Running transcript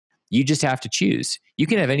You just have to choose. You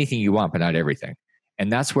can have anything you want, but not everything. And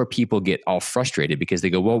that's where people get all frustrated because they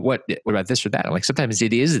go, well, what about this or that? I'm like, sometimes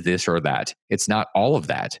it is this or that. It's not all of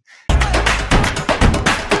that.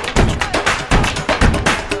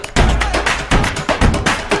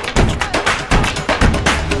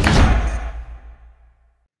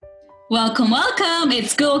 Welcome, welcome.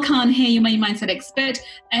 It's Gull Khan here, your money mindset expert.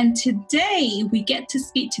 And today we get to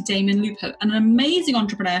speak to Damion Luppo, an amazing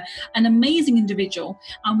entrepreneur, an amazing individual.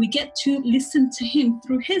 And we get to listen to him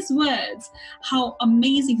through his words, how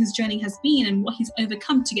amazing his journey has been and what he's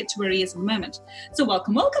overcome to get to where he is at the moment. So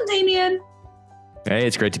welcome, Damion. Hey,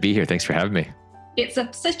 it's great to be here. Thanks for having me. It's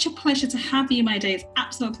such a pleasure to have you, my day. It's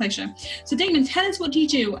absolute pleasure. So Damion, tell us what you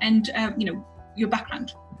do and your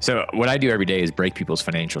background. So what I do every day is break people's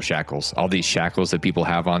financial shackles, all these shackles that people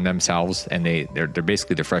have on themselves. And they're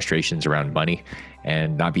basically the frustrations around money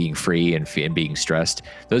and not being free and being stressed.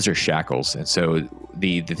 Those are shackles. And so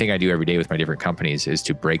the thing I do every day with my different companies is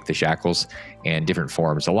to break the shackles in different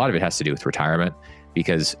forms. A lot of it has to do with retirement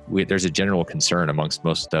because there's a general concern amongst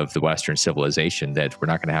most of the Western civilization that we're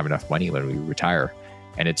not going to have enough money when we retire.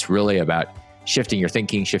 And it's really about shifting your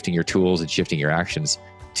thinking, shifting your tools, and shifting your actions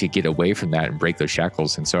to get away from that and break those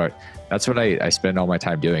shackles. And so that's what I spend all my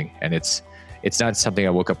time doing. And it's not something I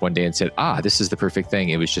woke up one day and said, this is the perfect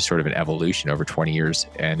thing. It was just sort of an evolution over 20 years.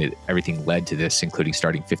 And everything led to this, including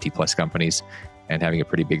starting 50 plus companies and having a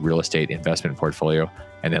pretty big real estate investment portfolio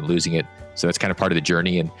and then losing it. So that's kind of part of the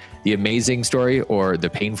journey. And the amazing story or the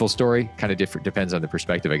painful story kind of depends on the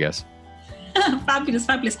perspective, I guess.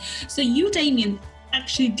 Fabulous. So you, Damion,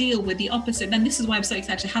 actually deal with the opposite, and this is why I'm so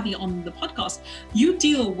excited to have you on the podcast. You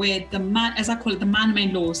deal with as I call it, the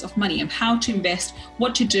man-made laws of money and how to invest,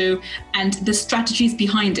 what to do, and the strategies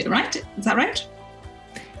behind it, right? Is that right?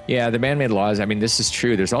 Yeah, the man-made laws. I mean, this is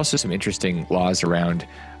true. There's also some interesting laws around,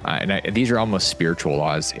 these are almost spiritual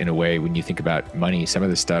laws in a way when you think about money, some of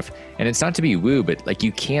this stuff. And it's not to be woo, but like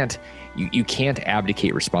you can't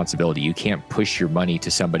abdicate responsibility. You can't push your money to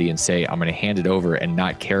somebody and say, I'm going to hand it over and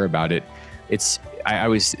not care about it. I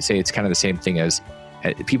always say it's kind of the same thing as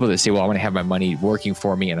people that say, well, I want to have my money working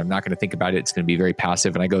for me and I'm not going to think about it. It's going to be very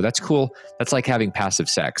passive. And I go, that's cool. That's like having passive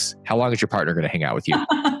sex. How long is your partner going to hang out with you?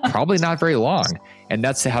 Probably not very long. And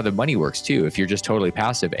that's how the money works too. If you're just totally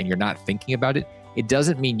passive and you're not thinking about it, it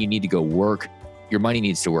doesn't mean you need to go work. Your money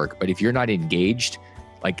needs to work. But if you're not engaged,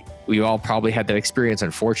 like we all probably had that experience,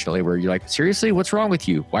 unfortunately, where you're like, seriously, what's wrong with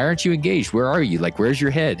you? Why aren't you engaged? Where are you? Like, where's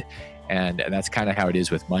your head? And that's kind of how it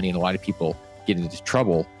is with money. And a lot of people get into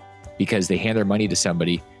trouble because they hand their money to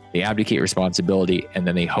somebody, they abdicate responsibility, and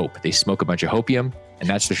then they hope. They smoke a bunch of hopium, and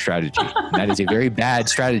that's their strategy. And that is a very bad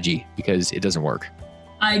strategy because it doesn't work.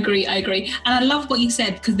 I agree. And I love what you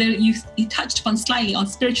said because you touched upon slightly on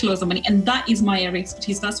spiritual laws of money, and that is my area of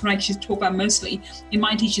expertise. That's what I actually talk about mostly in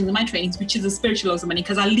my teachings and my trainings, which is the spiritual laws of money,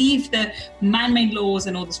 because I leave the man-made laws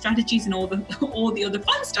and all the strategies and all the other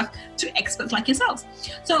fun stuff to experts like yourselves.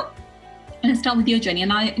 So let's start with your journey.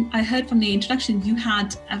 And I heard from the introduction, you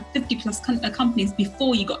had 50 plus companies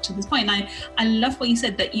before you got to this point. And I love what you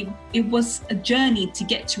said, that it was a journey to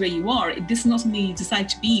get to where you are. This is not something you decide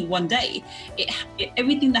to be one day.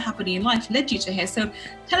 Everything that happened in your life led you to here. So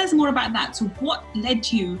tell us more about that. So what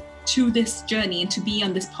led you to this journey and to be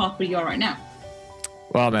on this path where you are right now?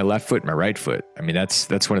 Well, my left foot and my right foot. I mean, that's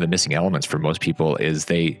one of the missing elements for most people is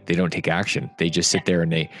they don't take action. They just sit there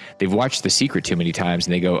and they've watched The Secret too many times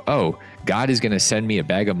and they go, oh, God is going to send me a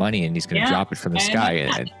bag of money and he's going to drop it from the sky.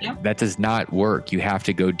 And that does not work. You have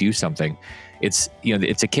to go do something. It's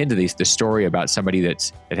akin to the story about somebody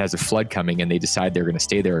that has a flood coming and they decide they're going to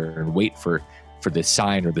stay there and wait for the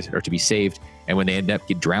sign or to be saved. And when they end up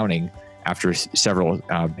drowning after several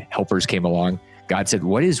helpers came along, God said,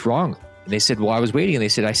 what is wrong? And they said, well, I was waiting. And they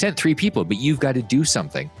said, I sent 3 people, but you've got to do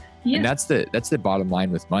something. Yeah. And that's the bottom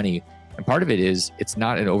line with money. And part of it is it's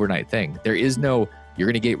not an overnight thing. There is no, you're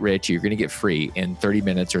going to get rich, you're going to get free in 30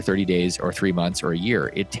 minutes or 30 days or 3 months or a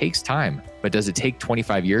year. It takes time. But does it take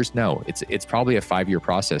 25 years? No, it's probably a 5-year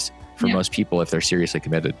process for most people if they're seriously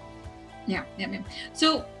committed. Yeah.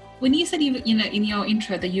 So when you said, in your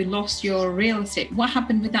intro that you lost your real estate, what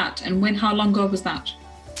happened with that? And how long ago was that?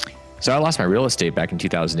 So I lost my real estate back in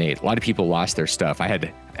 2008. A lot of people lost their stuff. At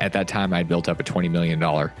that time, I'd built up a $20 million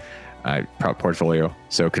portfolio.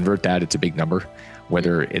 So convert that, it's a big number,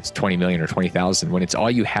 whether it's 20 million or 20,000, when it's all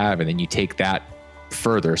you have and then you take that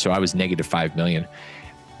further. So I was negative 5 million.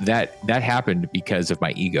 That happened because of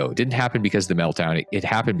my ego. It didn't happen because of the meltdown. It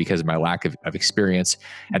happened because of my lack of experience.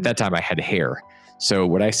 At that time, I had hair. So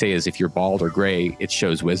what I say is if you're bald or gray, it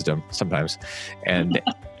shows wisdom sometimes. And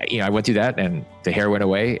I went through that and the hair went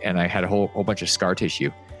away and I had a whole bunch of scar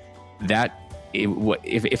tissue. That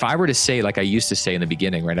if I were to say, like I used to say in the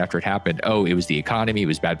beginning, right after it happened, oh, it was the economy, it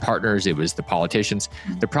was bad partners, it was the politicians.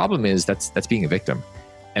 The problem is that's being a victim.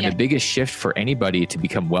 And the biggest shift for anybody to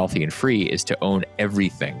become wealthy and free is to own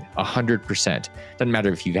everything, 100%. Doesn't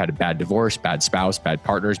matter if you've had a bad divorce, bad spouse, bad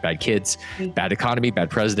partners, bad kids, bad economy, bad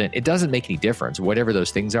president. It doesn't make any difference. Whatever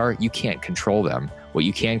those things are, you can't control them. What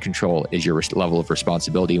you can control is your level of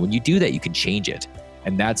responsibility. And when you do that, you can change it.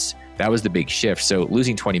 And that was the big shift. So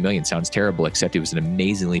losing 20 million sounds terrible, except it was an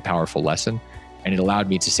amazingly powerful lesson. And it allowed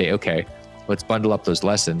me to say, okay, let's bundle up those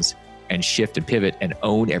lessons and shift and pivot and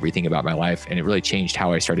own everything about my life. And it really changed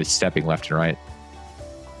how I started stepping left and right.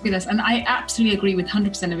 Yes, and I absolutely agree with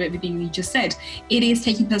 100% of everything you just said. It is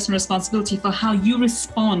taking personal responsibility for how you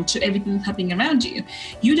respond to everything that's happening around you.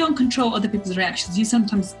 You don't control other people's reactions. You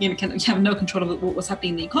sometimes you have no control of what's happening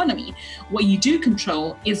in the economy. What you do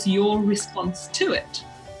control is your response to it,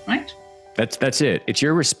 right? That's it. It's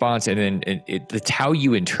your response, and then it's how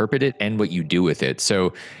you interpret it and what you do with it.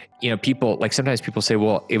 So, people, like sometimes people say,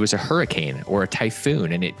 well, it was a hurricane or a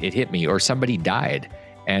typhoon and it hit me, or somebody died.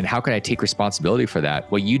 And how can I take responsibility for that?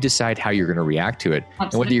 Well, you decide how you're going to react to it. Absolutely.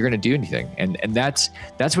 And whether you're going to do anything. And that's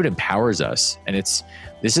what empowers us. And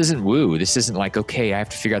this isn't woo. This isn't like, okay, I have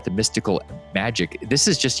to figure out the mystical magic. This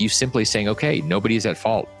is just you simply saying, okay, nobody's at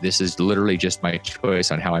fault. This is literally just my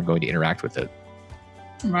choice on how I'm going to interact with it.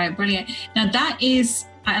 Right. Brilliant. Now that is,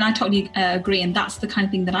 and I totally agree, and that's the kind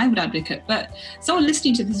of thing that I would advocate. But someone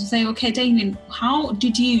listening to this will say, okay, Damion, how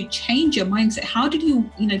did you change your mindset? How did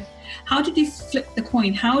you flip the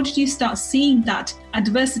coin? How did you start seeing that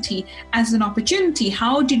adversity as an opportunity?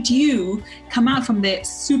 How did you come out from there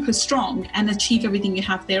super strong and achieve everything you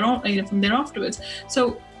have there, from there afterwards?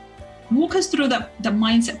 So walk us through the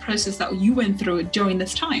mindset process that you went through during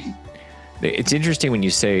this time. It's interesting when you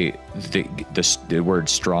say the word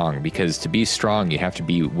strong, because to be strong, you have to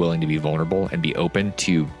be willing to be vulnerable and be open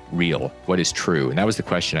to real, what is true. And that was the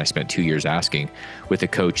question I spent 2 years asking with a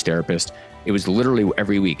coach, therapist. It was literally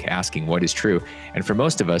every week asking what is true. And for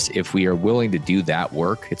most of us, if we are willing to do that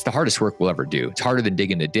work, it's the hardest work we'll ever do. It's harder than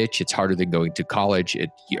digging a ditch. It's harder than going to college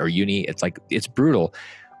or uni. It's brutal.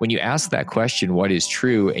 When you ask that question, what is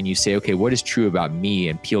true? And you say, okay, what is true about me,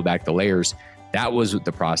 and peel back the layers, that was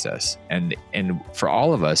the process. And for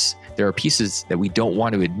all of us, there are pieces that we don't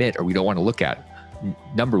want to admit or we don't want to look at.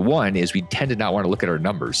 Number one is we tend to not want to look at our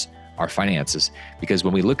numbers, our finances, because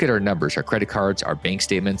when we look at our numbers, our credit cards, our bank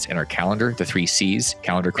statements, and our calendar, the 3 C's,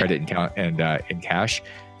 calendar, credit, and cash,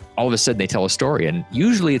 all of a sudden they tell a story. And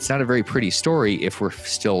usually it's not a very pretty story if we're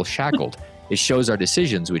still shackled. It shows our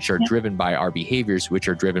decisions, which are driven by our behaviors, which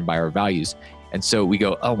are driven by our values. And so we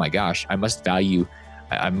go, oh my gosh, I must value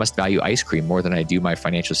ice cream more than I do my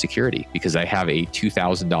financial security, because I have a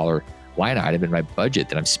 $2,000 line item in my budget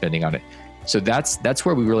that I'm spending on it. So that's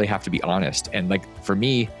where we really have to be honest. And like for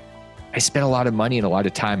me, I spent a lot of money and a lot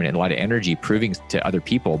of time and a lot of energy proving to other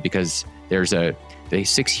people, because there's the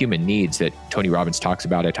 6 human needs that Tony Robbins talks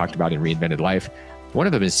about. I talked about in Reinvented Life. One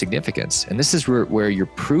of them is significance. And this is where you're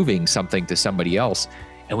proving something to somebody else,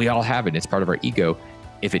 and we all have it. It's part of our ego.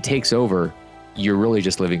 If it takes over, you're really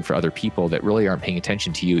just living for other people that really aren't paying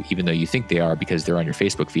attention to you, even though you think they are because they're on your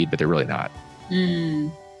Facebook feed, but they're really not.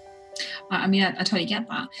 I mean, I totally get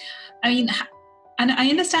that. I mean, and I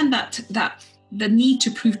understand that the need to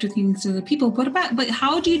prove to things to other people, but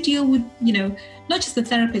how do you deal with, not just the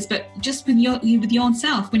therapist, but just with your own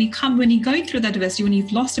self, when you're going through that adversity, when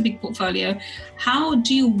you've lost a big portfolio? How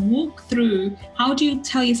do you walk through, how do you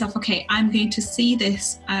tell yourself, okay, I'm going to see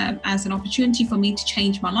this as an opportunity for me to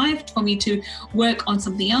change my life, for me to work on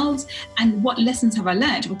something else, and what lessons have I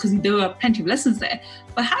learned? Because there are plenty of lessons there,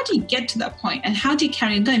 but how do you get to that point, and how do you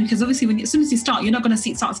carry on going? Because obviously as soon as you start, you're not going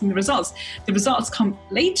to start seeing the results. The results come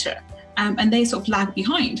later. And they sort of lag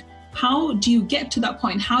behind. How do you get to that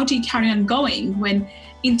point? How do you carry on going when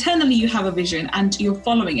internally you have a vision and you're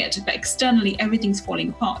following it, but externally everything's falling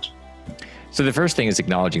apart? So the first thing is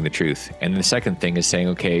acknowledging the truth. And the second thing is saying,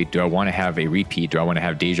 okay, do I want to have a repeat? Do I want to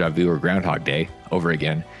have deja vu or Groundhog Day over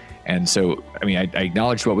again? And so, I mean, I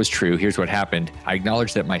acknowledged what was true. Here's what happened. I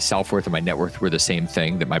acknowledged that my self-worth and my net worth were the same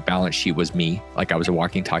thing, that my balance sheet was me, like I was a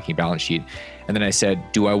walking, talking balance sheet. And then I said,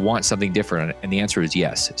 do I want something different? And the answer is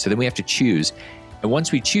yes. So then we have to choose. And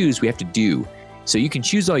once we choose, we have to do. So you can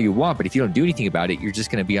choose all you want, but if you don't do anything about it, you're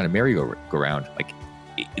just going to be on a merry-go-round. Like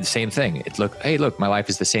the same thing. It's hey, look, my life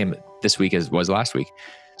is the same this week as it was last week.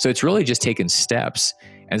 So it's really just taking steps.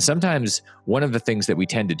 And sometimes one of the things that we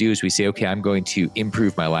tend to do is we say, okay, I'm going to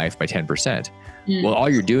improve my life by 10%. Well, all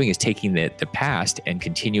you're doing is taking the past and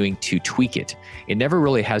continuing to tweak it. It never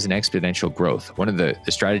really has an exponential growth. One of the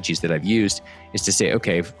strategies that I've used is to say,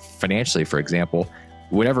 okay, financially, for example,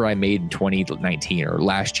 whatever I made in 2019 or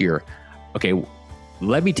last year, okay,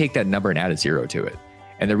 let me take that number and add a 0 to it.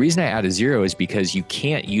 And the reason I add a 0 is because you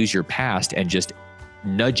can't use your past and just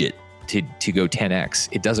nudge it to go 10x.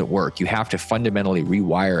 It doesn't work. You have to fundamentally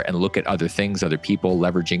rewire and look at other things, other people,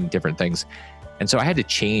 leveraging different things. And so I had to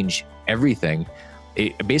change everything.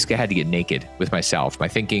 Basically, I had to get naked with myself, my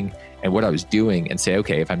thinking and what I was doing, and say,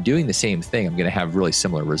 okay, if I'm doing the same thing, I'm going to have really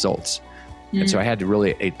similar results. And so I had to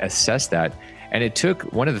really assess that. And it took,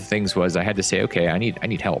 one of the things was I had to say, okay, I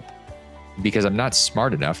need help, because I'm not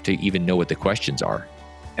smart enough to even know what the questions are.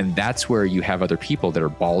 And that's where you have other people that are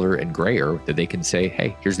baller and grayer that they can say,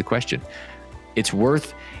 hey, here's the question. It's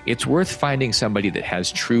worth finding somebody that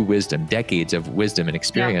has true wisdom, decades of wisdom and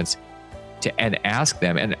experience, and ask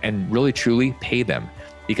them and really truly pay them,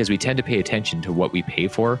 because we tend to pay attention to what we pay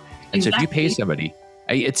for. And exactly. So if you pay somebody,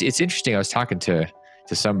 it's interesting. I was talking to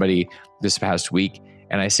somebody this past week,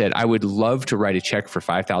 and I said, I would love to write a check for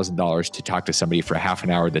 $5,000 to talk to somebody for half an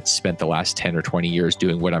hour that's spent the last 10 or 20 years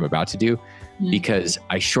doing what I'm about to do, because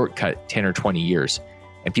I shortcut 10 or 20 years.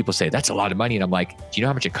 And people say, that's a lot of money. And I'm like, do you know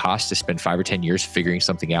how much it costs to spend 5 or 10 years figuring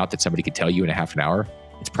something out that somebody could tell you in a half an hour?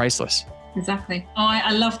 It's priceless. Exactly. Oh,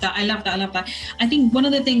 I love that. I love that. I think one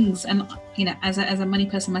of the things, and as a money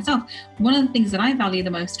person myself, one of the things that I value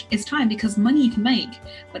the most is time, because money you can make,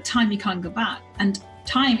 but time you can't go back. And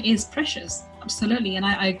time is precious. Absolutely. And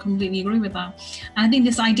I completely agree with that. And I think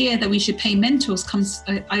this idea that we should pay mentors comes,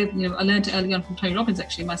 I learned it early on from Tony Robbins,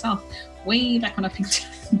 actually, myself, way back when I picked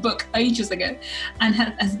the book ages ago, and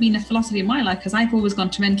has been a philosophy in my life, because I've always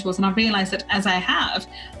gone to mentors, and I've realized that as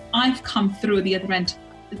I've come through the other end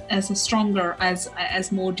as a stronger,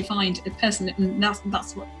 as more defined person, and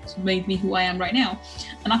that's what made me who I am right now.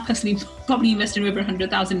 And I personally probably invested over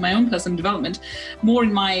 100,000 in my own personal development, more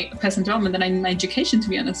in my personal development than in my education, to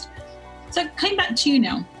be honest. So coming back to you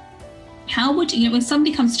now, how would when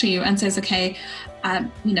somebody comes to you and says, okay, and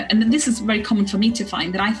this is very common for me to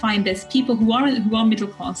find, that I find there's people who are middle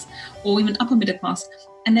class or even upper middle class,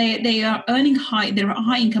 and they are earning they're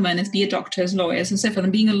high income earners, be it doctors, lawyers, and so forth.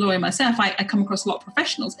 And being a lawyer myself, I come across a lot of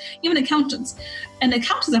professionals, even accountants. And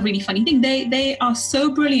accountants are a really funny thing. They are so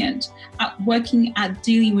brilliant at working at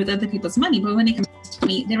dealing with other people's money, but when it comes to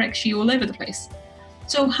money, they're actually all over the place.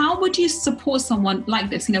 So how would you support someone like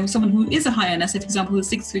this? Someone who is a high earner, say for example, a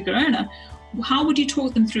 6-figure earner. How would you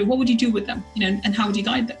talk them through? What would you do with them? And how would you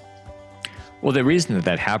guide them? Well, the reason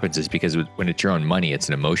that happens is because when it's your own money, it's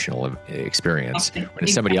an emotional experience. Okay. When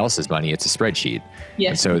it's somebody else's money, it's a spreadsheet.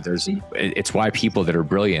 Yes. And so it's why people that are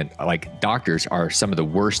brilliant, like doctors, are some of the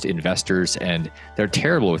worst investors, and they're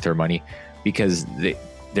terrible with their money, because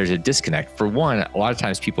there's a disconnect. For one, a lot of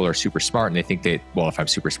times people are super smart, and they think if I'm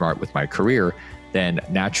super smart with my career, then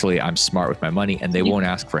naturally I'm smart with my money, and they won't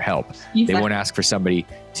ask for help. Exactly. They won't ask for somebody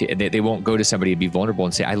they won't go to somebody and be vulnerable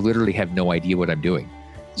and say, I literally have no idea what I'm doing.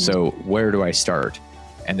 So where do I start?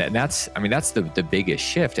 And that's the biggest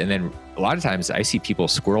shift. And then a lot of times I see people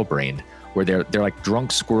squirrel brained, where they're like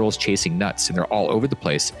drunk squirrels chasing nuts, and they're all over the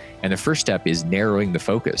place. And the first step is narrowing the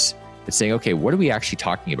focus. It's saying, okay, what are we actually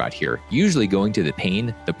talking about here? Usually going to the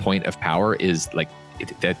pain, the point of power is like,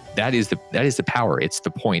 that is the power. It's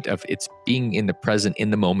the point of it's being in the present, in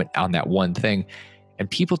the moment, on that one thing. And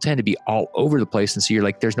people tend to be all over the place. And so you're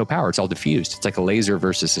like, there's no power. It's all diffused. It's like a laser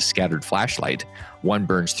versus a scattered flashlight. One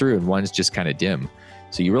burns through and one's just kind of dim.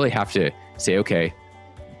 So you really have to say, okay,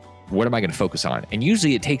 what am I going to focus on? And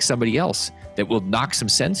usually it takes somebody else that will knock some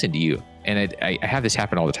sense into you. And I have this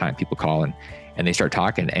happen all the time. People call and they start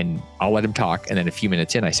talking, and I'll let them talk. And then a few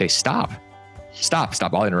minutes in, I say, stop.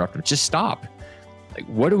 I'll interrupt them. Just stop. Like,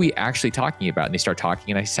 what are we actually talking about? And they start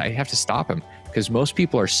talking, and I have to stop them, because most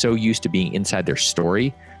people are so used to being inside their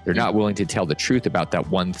story, they're not willing to tell the truth about that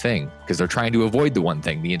one thing, because they're trying to avoid the one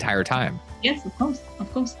thing the entire time. Yes, of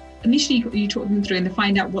course. Initially, you talk them through and they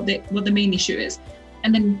find out what the main issue is.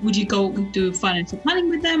 And then would you go do financial planning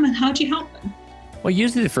with them, and how do you help them? Well,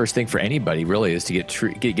 usually the first thing for anybody really is to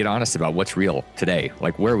get honest about what's real today.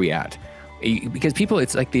 Like, where are we at? Because people,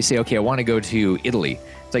 it's like they say, okay, I want to go to Italy.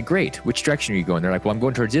 It's like, great. Which direction are you going? They're like, well, I'm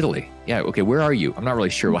going towards Italy. Yeah. Okay. Where are you? I'm not really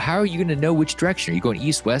sure. Well, how are you going to know which direction? Are you going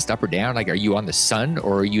east, west, up or down? Like, are you on the sun,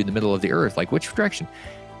 or are you in the middle of the earth? Like, which direction?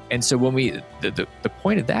 And so when the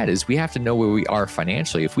point of that is we have to know where we are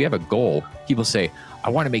financially. If we have a goal, people say, I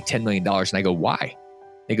want to make $10 million. And I go, why?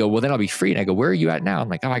 They go, well, then I'll be free. And I go, where are you at now? I'm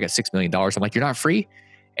like, oh, I got $6 million. I'm like, you're not free?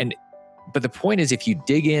 But the point is, if you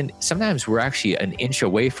dig in, sometimes we're actually an inch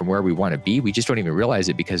away from where we want to be. We just don't even realize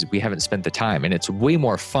it because we haven't spent the time. And it's way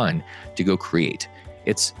more fun to go create.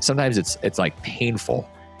 Sometimes it's like painful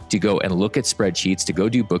to go and look at spreadsheets, to go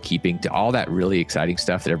do bookkeeping, to all that really exciting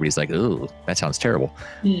stuff that everybody's like, oh, that sounds terrible.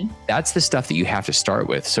 That's the stuff that you have to start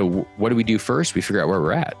with. So what do we do first? We figure out where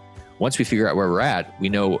we're at. Once we figure out where we're at, we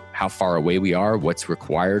know how far away we are, what's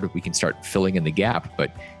required. We can start filling in the gap.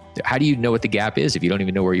 But how do you know what the gap is if you don't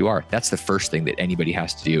even know where you are? That's the first thing that anybody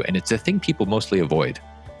has to do. And it's a thing people mostly avoid.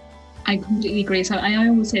 I completely agree. So I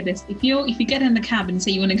always say this: if you get in the cab and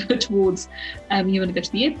say you want to go towards, you want to go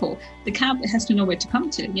to the airport, the cab has to know where to come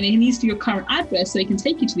to. You know, it needs to your current address so it can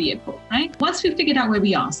take you to the airport, right? Once we've figured out where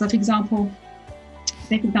we are, so for example,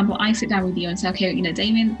 I sit down with you and say, okay, you know,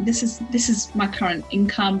 Damion, this is my current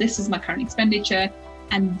income, this is my current expenditure,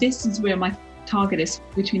 and this is where my target is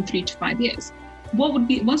between 3 to 5 years. What would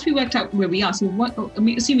be, once we worked out where we are, so what, I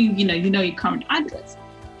mean, assuming you know your current address,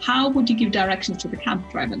 how would you give directions to the cab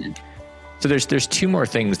driver then? So there's two more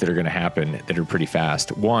things that are going to happen that are pretty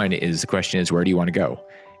fast. One is the question is, where do you want to go?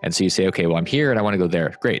 And so you say, okay, well, I'm here and I want to go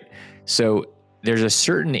there. Great. So there's a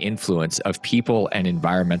certain influence of people and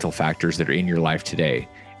environmental factors that are in your life today.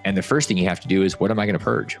 And the first thing you have to do is, what am I going to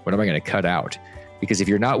purge? What am I going to cut out? Because if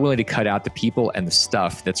you're not willing to cut out the people and the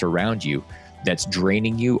stuff that's around you, that's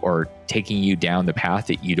draining you or taking you down the path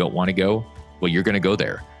that you don't want to go, well, you're going to go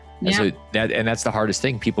there. And so that's the hardest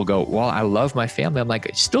thing. People go, well, I love my family. I'm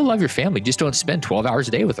like, still love your family. Just don't spend 12 hours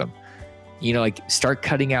a day with them. You know, like start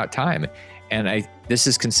cutting out time. And this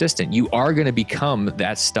is consistent. You are going to become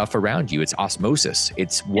that stuff around you. It's osmosis.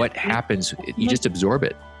 It's what happens. You just absorb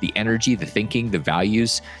it. The energy, the thinking, the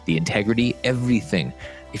values, the integrity, everything.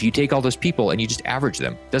 If you take all those people and you just average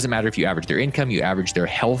them, doesn't matter if you average their income, you average their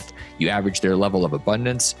health, you average their level of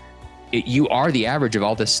abundance. You are the average of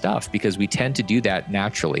all this stuff because we tend to do that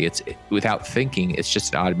naturally. Without thinking, it's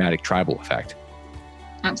just an automatic tribal effect.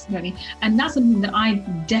 Absolutely. And that's something that I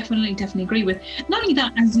definitely agree with. Not only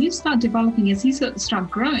that, as you start developing, as you start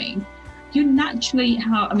growing, you naturally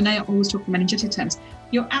have, I mean, I always talk from energetic terms,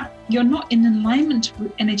 you're not in alignment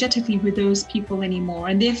energetically with those people anymore.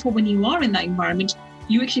 And therefore, when you are in that environment,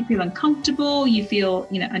 you actually feel uncomfortable, you feel,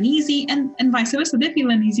 uneasy, and vice versa. They feel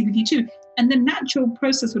uneasy with you too. And the natural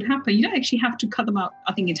process would happen. You don't actually have to cut them out,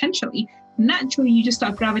 I think, intentionally. Naturally, you just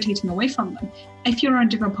start gravitating away from them. If you're on a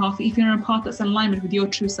different path, if you're on a path that's in alignment with your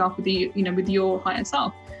true self, with your higher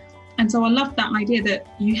self. And so I love that idea that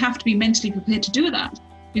you have to be mentally prepared to do that.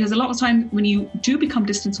 Because a lot of time when you do become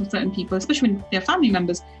distant from certain people, especially when they're family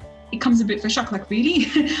members, it comes a bit of a shock, like, really?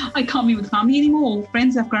 I can't be with family anymore, or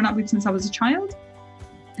friends I've grown up with since I was a child.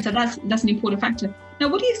 So that's an important factor. Now,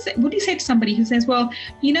 what do you say to somebody who says, well,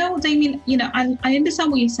 Damion, I understand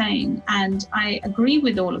what you're saying and I agree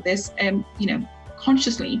with all of this,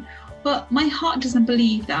 consciously, but my heart doesn't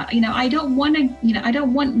believe that. I don't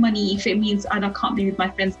want money if it means I can't be with my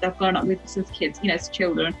friends that I've grown up with since kids, as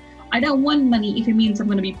children. I don't want money if it means I'm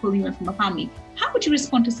going to be pulling away from my family. How would you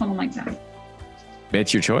respond to someone like that?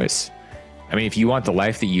 It's your choice. I mean, if you want the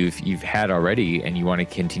life that you've had already and you want to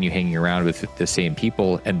continue hanging around with the same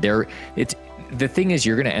people, and the thing is,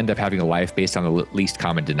 you're going to end up having a life based on the least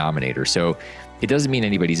common denominator. So it doesn't mean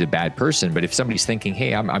anybody's a bad person, but if somebody's thinking,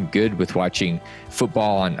 hey, I'm good with watching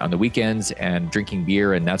football on the weekends and drinking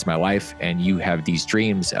beer and that's my life, and you have these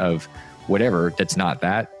dreams of whatever that's not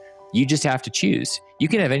that, you just have to choose. You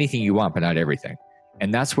can have anything you want, but not everything.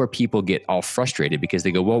 And that's where people get all frustrated because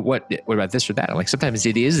they go, well, what about this or that? I'm like, sometimes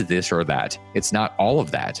it is this or that. It's not all of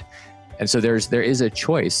that. And so there is a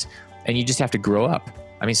choice and you just have to grow up.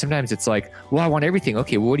 I mean, sometimes it's like, well, I want everything.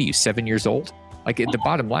 Okay, well, what are you, 7 years old? Like the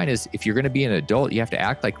bottom line is, if you're going to be an adult, you have to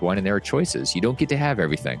act like one, and there are choices. You don't get to have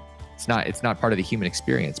everything. It's not part of the human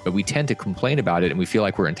experience, but we tend to complain about it and we feel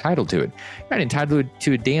like we're entitled to it. You're not entitled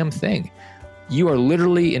to a damn thing. You are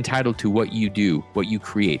literally entitled to what you do, what you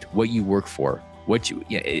create, what you work for.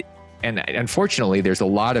 And unfortunately, there's a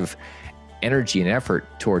lot of energy and effort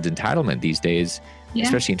towards entitlement these days,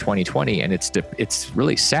 especially in 2020. And it's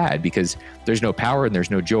really sad because there's no power and there's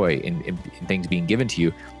no joy in things being given to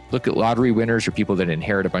you. Look at lottery winners or people that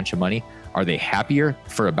inherit a bunch of money. Are they happier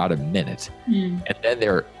for about a minute? And then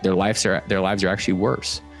their lives are actually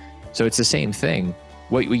worse. So it's the same thing.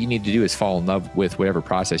 What you need to do is fall in love with whatever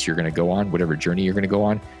process you're going to go on, whatever journey you're going to go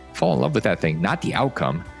on. Fall in love with that thing, not the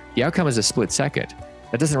outcome. The outcome is a split second.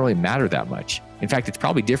 That doesn't really matter that much. In fact, it's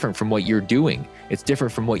probably different from what you're doing. It's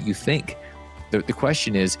different from what you think. The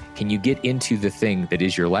question is, can you get into the thing that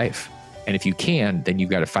is your life? And if you can, then you've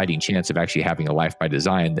got a fighting chance of actually having a life by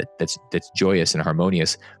design that's joyous and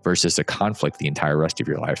harmonious versus a conflict the entire rest of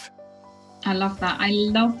your life. I love that. I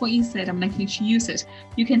love what you said. I'm going to use it.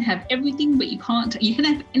 You can have everything, but you can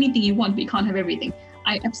have anything you want, but you can't have everything.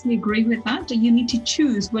 I absolutely agree with that. You need to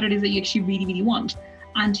choose what it is that you actually really, really want.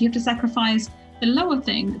 And you have to sacrifice the lower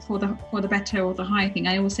thing for the better or the higher thing.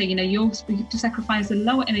 I always say, you have to sacrifice the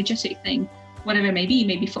lower energetic thing, whatever it may be,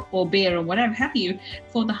 maybe football, beer, or whatever have you,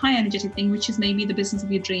 for the high energetic thing, which is maybe the business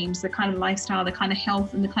of your dreams, the kind of lifestyle, the kind of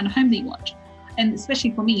health, and the kind of home that you want. And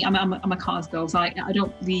especially for me, I'm a cars girl, so I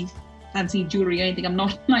don't really fancy jewelry or anything. I'm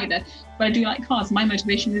not like that, but I do like cars. My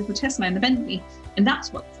motivation is the Tesla and the Bentley, and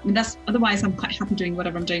that's otherwise I'm quite happy doing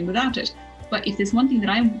whatever I'm doing without it. But if there's one thing that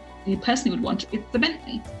I personally would want, it's the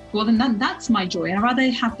Bentley. Well, then that's my joy, and I'd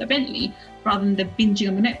rather have the Bentley rather than the binging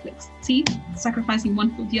on the Netflix. See, sacrificing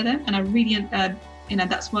one for the other, and I really,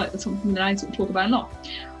 that's something that I sort of talk about a lot.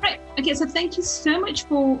 Right. Okay. So thank you so much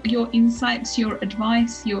for your insights, your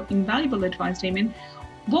advice, your invaluable advice, Damion.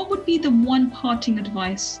 What would be the one parting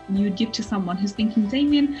advice you'd give to someone who's thinking,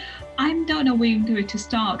 Damion, I don't know where to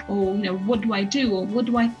start, or what do I do, or what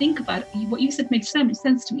do I think about? What you said made so much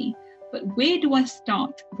sense to me, but where do I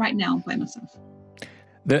start right now by myself?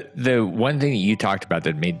 The one thing that you talked about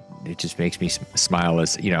that it just makes me smile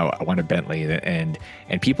is, I want a Bentley, and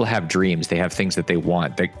people have dreams. They have things that they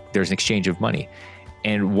want. There's an exchange of money.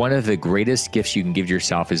 And one of the greatest gifts you can give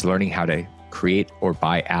yourself is learning how to create or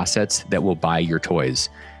buy assets that will buy your toys.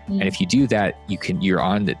 And if you do that, you're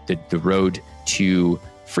on the road to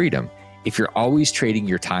freedom. If you're always trading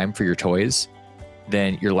your time for your toys,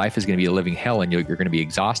 then your life is going to be a living hell, and you're going to be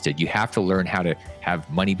exhausted. You have to learn how to have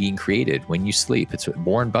money being created when you sleep. It's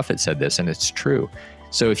Warren Buffett said this, and it's true.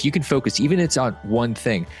 So if you can focus, even if it's on one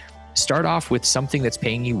thing, start off with something that's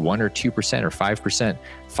paying you 1 or 2% or 5%.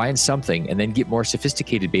 Find something and then get more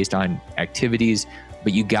sophisticated based on activities.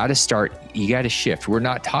 But you got to shift. We're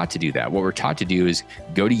not taught to do that. What we're taught to do is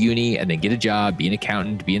go to uni and then get a job, be an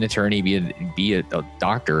accountant, be an attorney, be a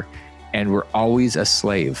doctor. And we're always a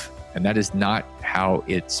slave. And that is not how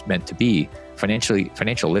it's meant to be.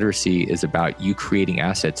 Financial literacy is about you creating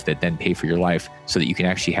assets that then pay for your life so that you can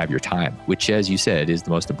actually have your time, which, as you said, is the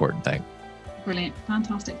most important thing. Brilliant.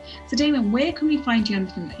 Fantastic. So Damion, where can we find you on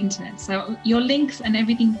the internet? So your links and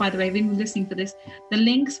everything, by the way, if anyone's listening for this, the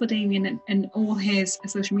links for Damion and all his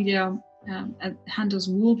social media handles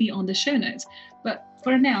will be on the show notes. But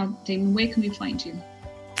for now, Damion, where can we find you?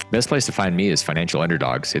 Best place to find me is Financial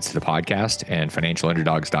Underdogs. It's the podcast, and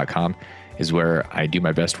financialunderdog's.com is where I do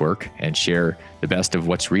my best work and share the best of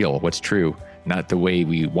what's real, what's true, not the way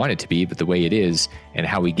we want it to be, but the way it is, and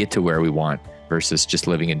how we get to where we want versus just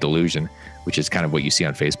living in delusion, which is kind of what you see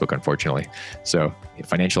on Facebook, unfortunately. So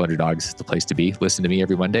Financial Underdogs is the place to be. Listen to me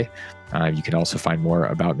every Monday. You can also find more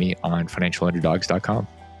about me on financialunderdog's.com.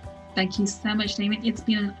 Thank you so much, Damion. It's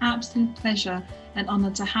been an absolute pleasure and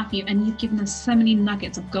honor to have you. And you've given us so many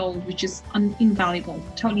nuggets of gold, which is invaluable,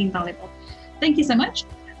 totally invaluable. Thank you so much.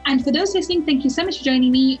 And for those listening, thank you so much for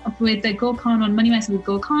joining me with the Gull Khan on Money Mindset with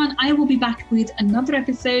Gull Khan. I will be back with another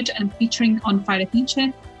episode and featuring on Friday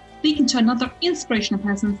Future, speaking to another inspirational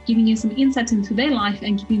person, giving you some insights into their life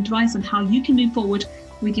and giving advice on how you can move forward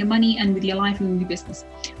with your money and with your life and with your business.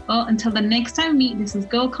 Well, until the next time we meet, this is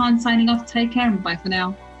Gull Khan signing off. Take care and bye for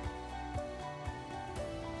now.